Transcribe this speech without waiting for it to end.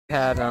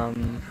had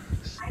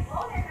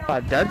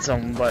a dead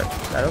zone, but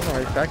that doesn't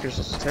really factor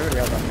sensitivity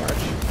out that much.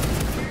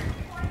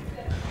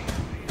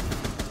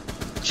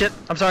 Shit,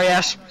 I'm sorry,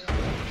 Ash.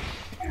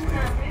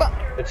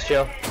 It's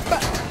chill.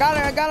 Got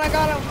him, I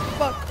got him.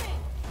 Fuck.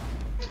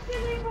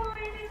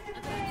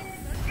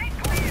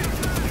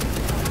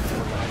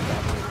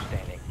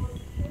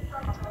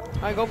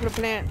 Alright, go for the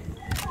plant.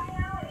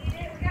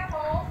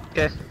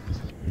 Okay.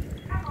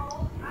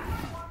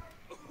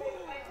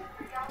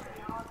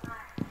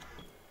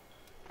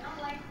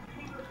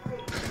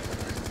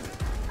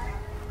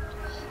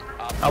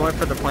 I went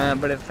for the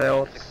plant, but it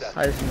failed.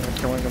 I just ended up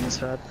killing them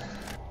instead.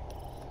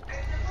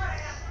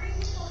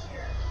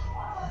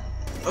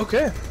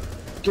 Okay.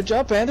 Good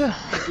job, Panda.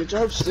 Good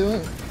job, Stu.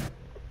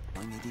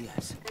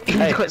 You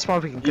need to quit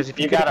smoking because if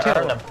you get a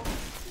kill, them.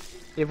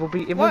 it will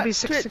be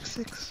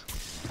 666.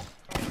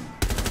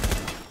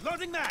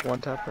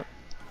 One tap it.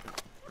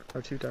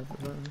 Or two tap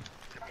it.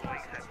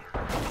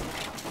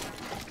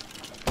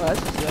 Oh,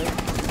 that's sick.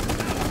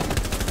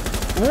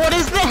 What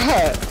is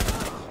that?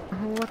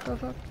 What the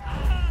fuck?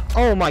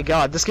 Oh my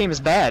god, this game is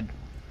bad.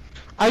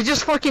 I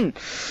just fucking...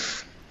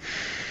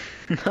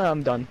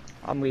 I'm done.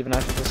 I'm leaving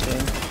after this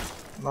game.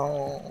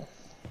 No.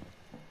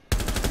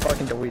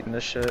 Fucking deleting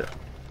this shit.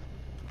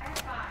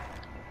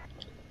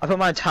 I put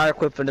my entire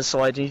equipment in the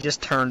slide and he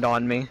just turned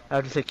on me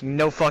after taking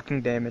no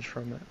fucking damage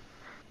from it.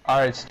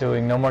 Alright,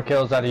 Stewie, no more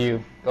kills out of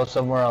you. Go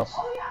somewhere else.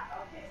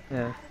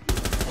 Yeah.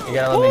 You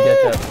gotta let me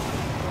get that.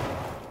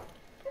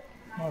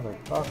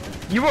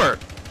 Motherfucker. You were!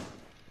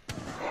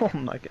 Oh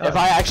my god. If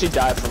I actually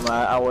died from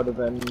that, I would have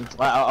been.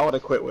 I would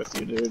have quit with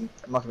you, dude.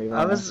 I'm not gonna be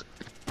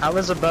I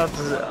was about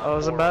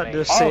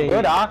to say. Oh,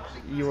 good, Ox.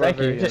 You were Thank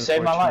you. very You just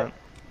saved my life.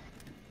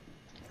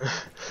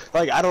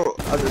 Like, I don't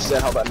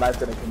understand how that knife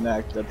didn't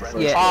connect at the first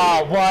Yeah.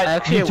 Oh, what?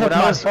 Actually, You took what I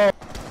my was- phone.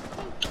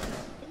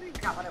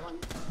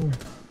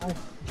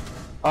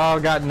 Oh,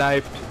 got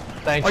knifed.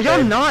 Thanks. Are y'all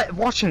babe. not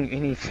watching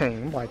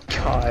anything? Oh my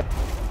god.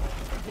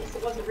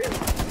 It wasn't real.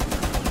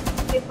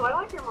 Okay, so I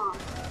like your mom.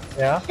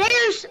 Yeah?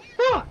 There's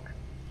fuck!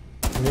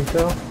 You think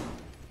so?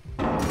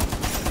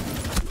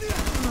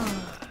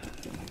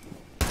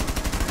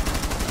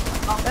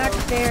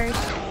 Backstairs.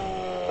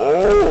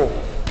 Oh!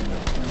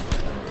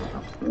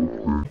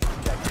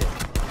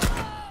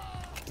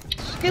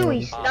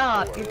 Stewie,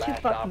 stop. You're too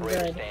fucking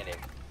good.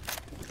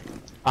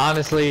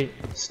 Honestly,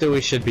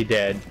 Stewie should be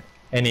dead.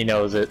 And he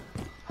knows it.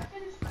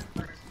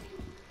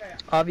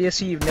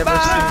 Obviously, you've never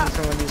seen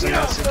someone use a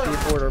mouse and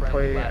keyboard or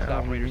play like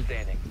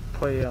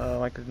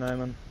a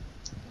diamond.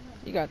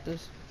 You got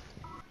this.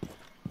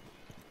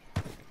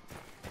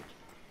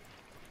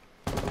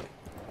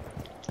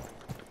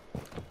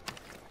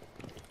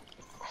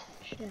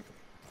 Shit.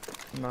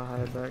 I'm not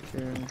hide back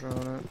here and drawing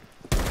it.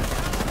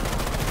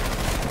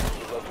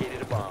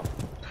 Located a bomb.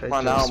 Okay, Come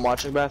on, now just I'm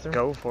watching bathroom.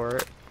 go for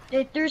it.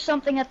 They threw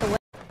something at the window.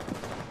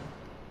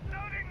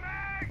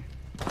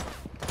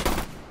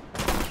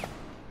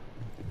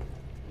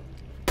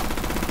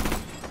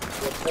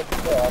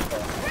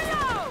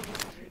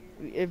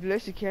 If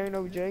Leslie carrying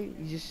over Jay,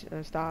 you just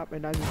stop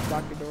and I just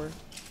lock the door.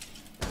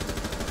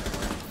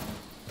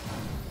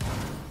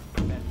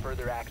 Prevent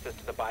further access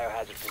to the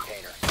biohazard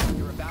container.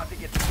 You're about to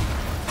get.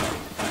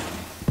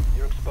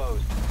 You're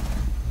exposed.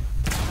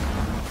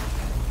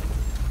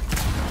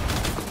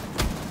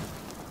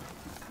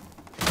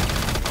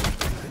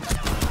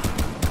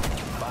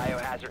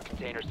 Biohazard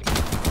container secure.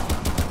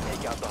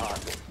 Take out the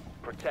hostage.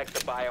 Protect the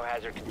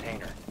biohazard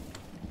container.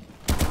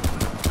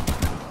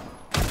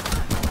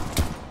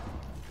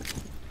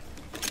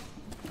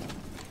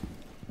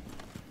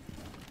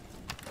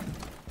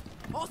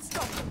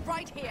 Hostile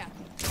right here.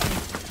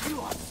 You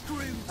are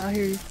screwed. I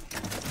hear you.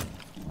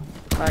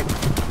 Like,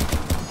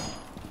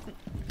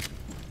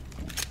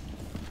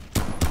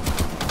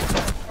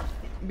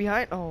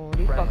 Behind. Oh,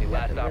 they Friendly, fucking got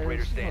last the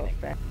operator res. standing.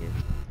 Oh, bastard.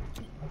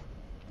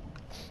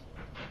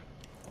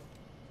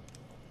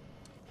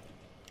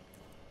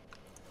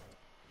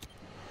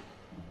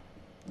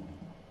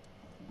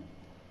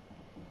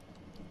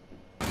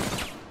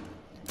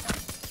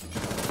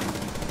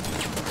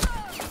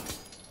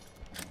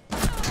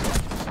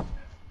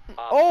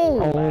 Oh!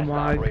 Last Oh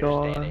my operator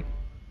god. standing.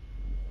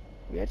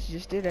 We actually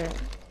just did that.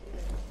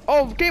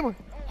 Oh, gamer!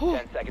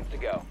 10 seconds to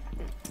go.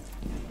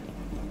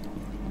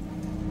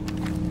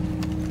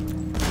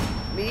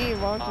 Me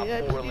and Ron Op did 4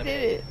 it. Did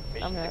eliminated. it.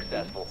 Mission I'm happy.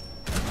 successful.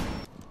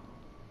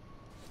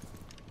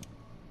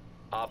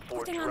 Op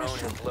 4 drone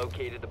has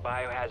located the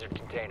biohazard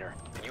container.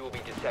 You will be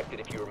detected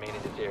if you remain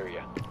in this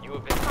area. You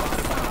have been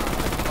spotted by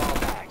fall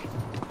back.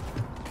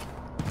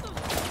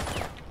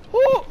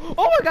 Oh!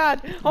 Oh my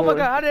god! Oh my Boy.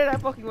 god! How did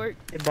that fucking work?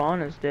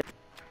 Ibon is dead.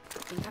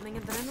 Incoming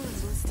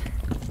adrenaline boost.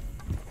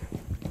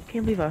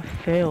 Can't believe I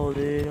failed,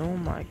 dude. Oh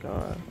my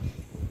god.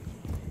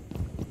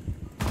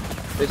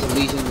 There's a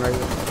Legion right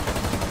here.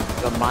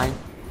 The mine.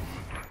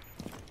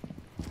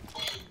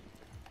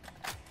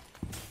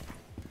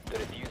 The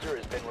diffuser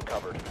has been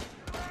recovered.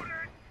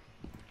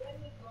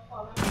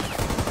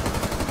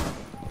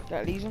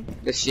 That leaves him.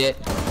 Good shit.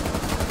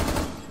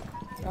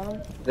 I Got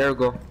him. There we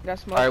go. Got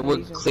smoke. Alright, we're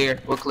reason. clear.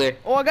 We're clear.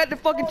 Oh, I got the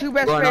fucking 2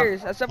 best Going up.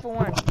 players, except for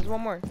one. There's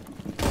one more.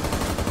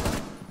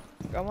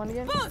 Got one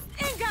again? Boost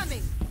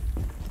incoming.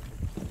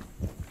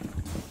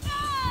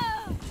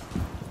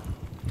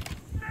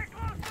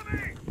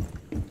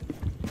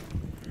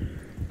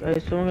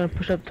 Guys, someone gonna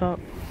push up top.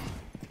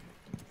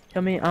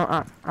 Tell me,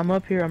 I'm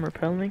up here. I'm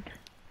repelling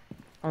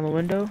on the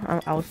window.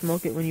 I'll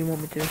smoke it when you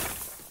want me to.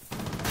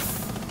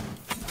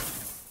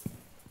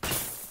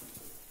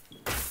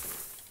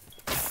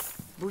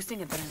 Boosting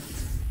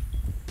adrenaline.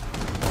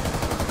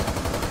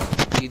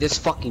 Dude, this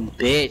fucking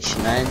bitch,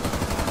 man.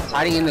 It's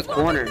hiding in the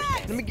corner.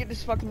 Let me get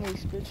this fucking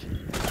ace, bitch.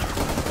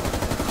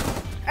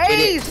 Get it.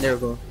 Ace! There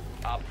we go.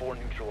 Op 4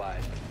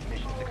 neutralized.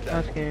 Mission successful.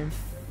 Last game.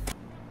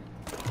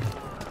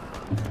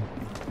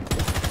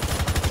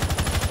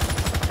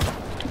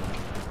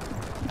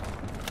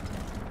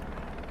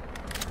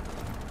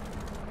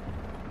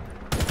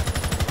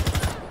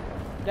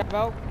 Got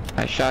out.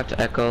 I shot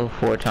Echo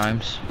 4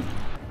 times.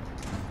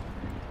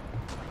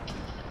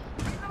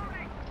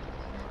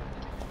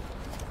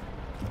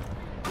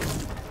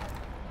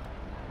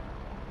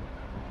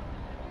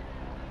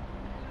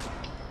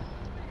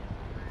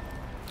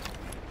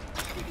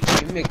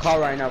 Give me a call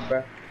right now,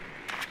 bro.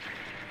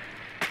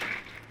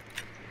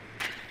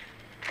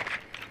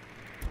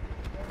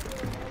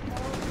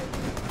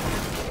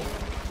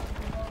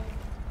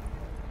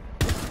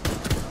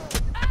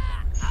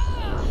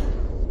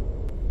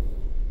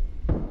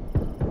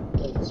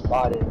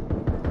 Spotted.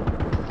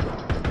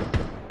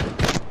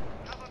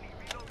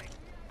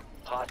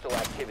 Hostile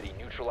activity.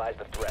 Neutralize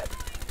the threat.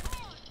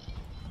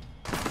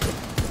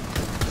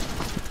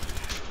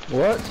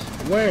 What?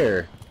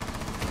 Where?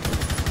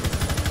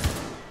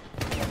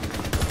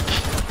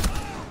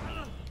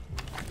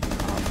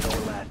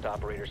 Last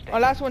operator standing. Oh,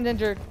 last one's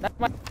injured. That's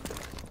my.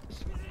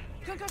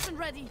 Concussion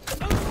ready.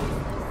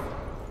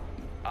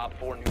 Op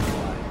 4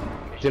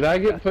 neutralized. Did I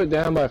get put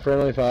down by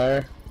friendly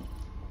fire?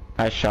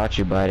 I shot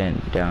you, but I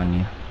didn't down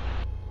you.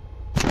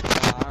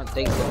 I don't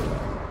think so.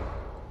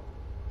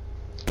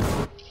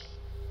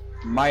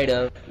 Might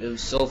have. It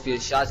was Sophia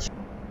shot you.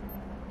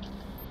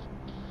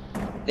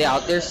 They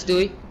out there,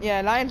 Stewie?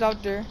 Yeah, Lion's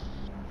out there.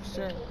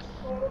 Sure.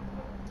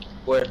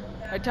 Where?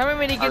 Alright, tell me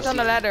when he gets on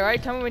the ladder,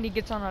 alright? Tell me when he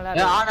gets on the ladder.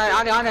 Yeah,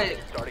 on it.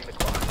 Starting the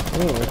clock.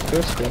 Oh, it's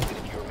crispy.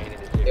 If you remain in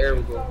this area, There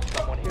we go.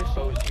 someone has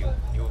exposed you.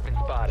 You have been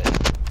spotted.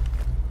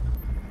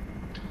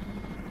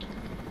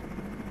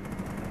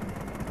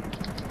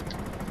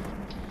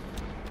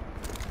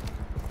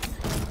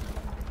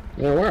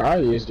 Man, where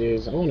are these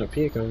dudes? I wanna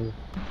peek them.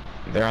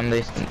 They're on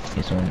these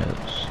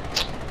windows.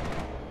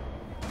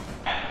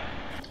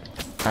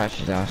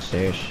 Ash is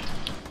downstairs.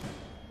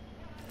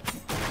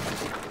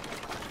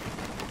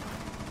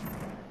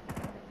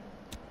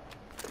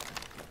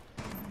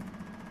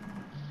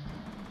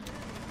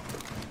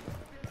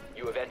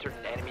 You have entered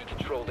an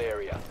enemy-controlled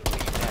area.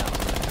 Leave now.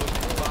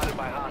 You've been spotted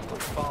by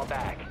hostiles. Fall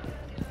back.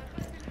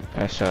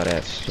 I saw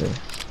that too.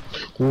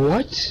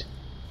 What?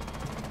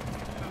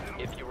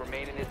 If you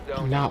remain in this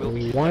zone, Not you will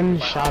be one detected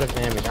by shot of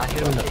hostiles. damage. I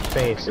hit him in the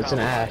face. It's an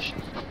Ash.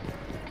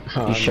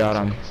 Oh, You shot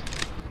him.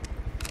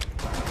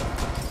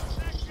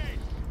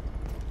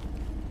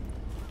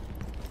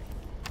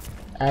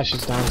 Ash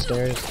is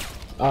downstairs.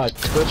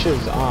 Twitch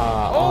is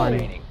on.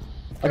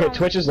 Okay,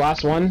 Twitch is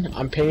last one.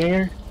 I'm pinging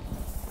her.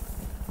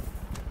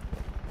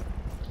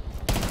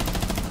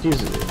 He's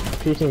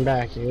peeking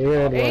back.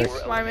 Good work.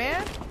 Ace, my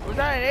man? Was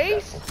that an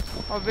ace?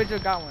 Oh, Vigil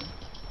got one.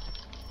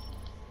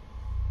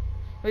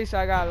 Wait, so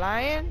I got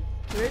Lion,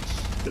 Twitch,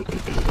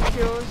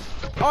 kills.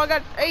 Oh, I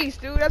got ace,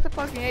 dude. That's a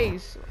fucking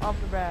ace off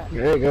the bat.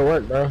 Hey, good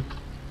work, bro.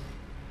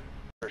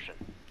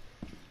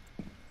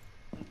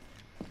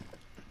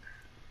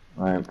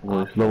 Alright,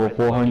 boys. Level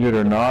 400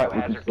 or not,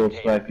 we can still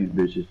snipe these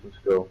bitches. Let's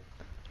go.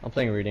 I'm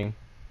playing reading.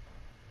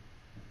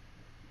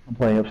 I'm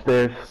playing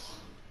upstairs.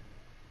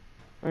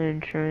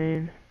 Iron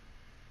train.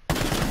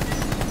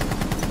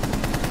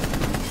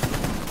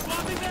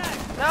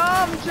 No,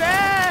 I'm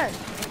trash!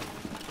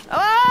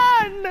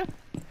 On!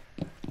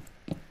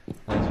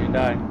 Unless you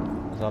die.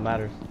 That's all that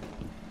matters.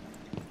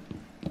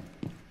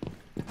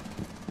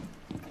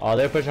 Oh,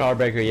 they're pushing hard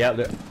breaker.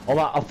 Yep. Oh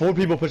my, 4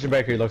 people pushing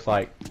breaker. Looks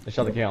like they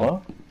shot the kill.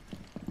 What?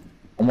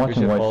 I'm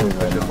watching White State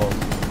right now.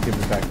 Keep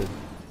distracted.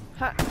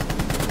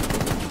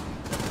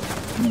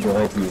 I'm gonna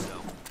help you.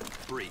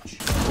 Breach.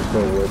 Let's go,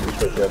 Wood. Let's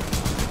pick up.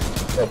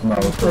 Help him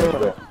out. Let's go. Let's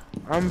go.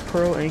 I'm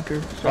pro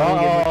anchor. So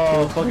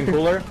Oh, fucking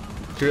cooler.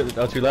 Two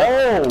left.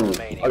 Oh!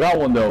 I got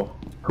one though.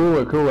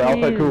 Cooler,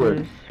 outside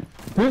cooler.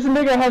 This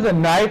nigga has a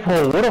knife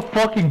hole. What a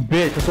fucking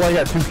bitch. That's why I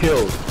got 2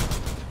 kills.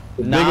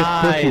 The biggest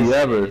pussy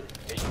ever.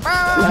 He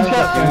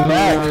shot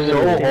Max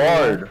so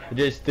hard.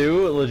 Just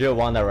Stu legit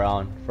won that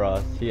round for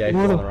us. He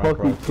actually What won a the round for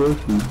fucking us.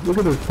 pussy. Look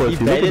at this pussy.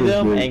 He baited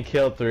them and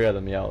killed 3 of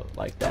them, yo,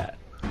 like that.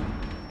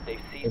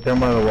 Is there on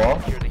the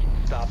wall?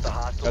 Stop the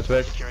hostiles That's from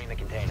right. securing the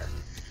container.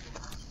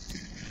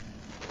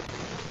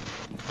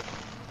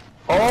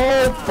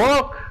 Oh,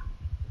 fuck!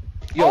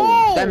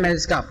 Yo, that man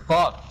just got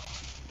fucked.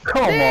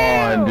 Come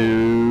on,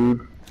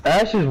 dude.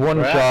 Ash is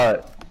one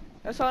shot.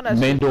 That's all that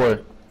Main door.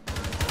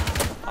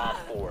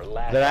 4,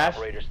 last Ash?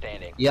 operator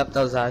standing. Yep,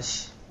 that was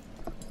Ash.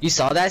 You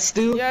saw that,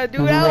 Stu? Yeah,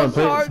 dude, that was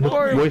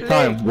hardcore. Waste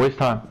time. Waste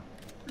time.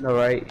 No,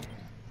 right?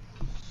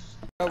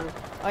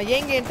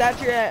 Yang and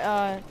Thatcher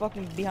at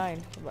fucking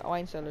behind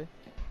wine cellar.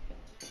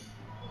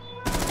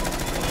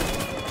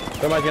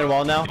 Somebody's getting a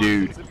wall now.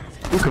 Dude.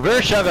 Ooh,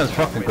 Kavera shotgun's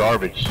fucking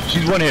garbage.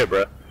 She's one hit,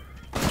 bro.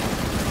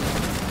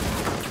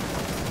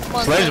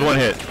 Sledge is one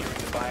hit.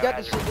 You got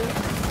this shit, dude.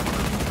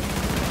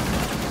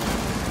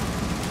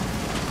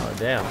 Oh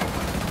damn.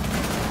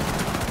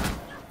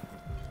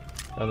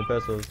 On the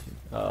pistols.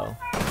 Uh oh.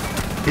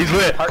 He's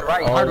lit. Hard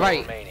right, hard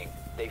right. Remaining.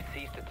 They've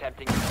ceased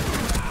attempting.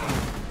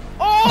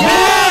 Oh!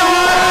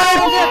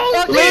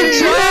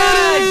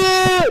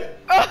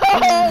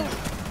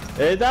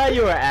 Is that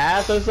your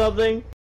ass or something?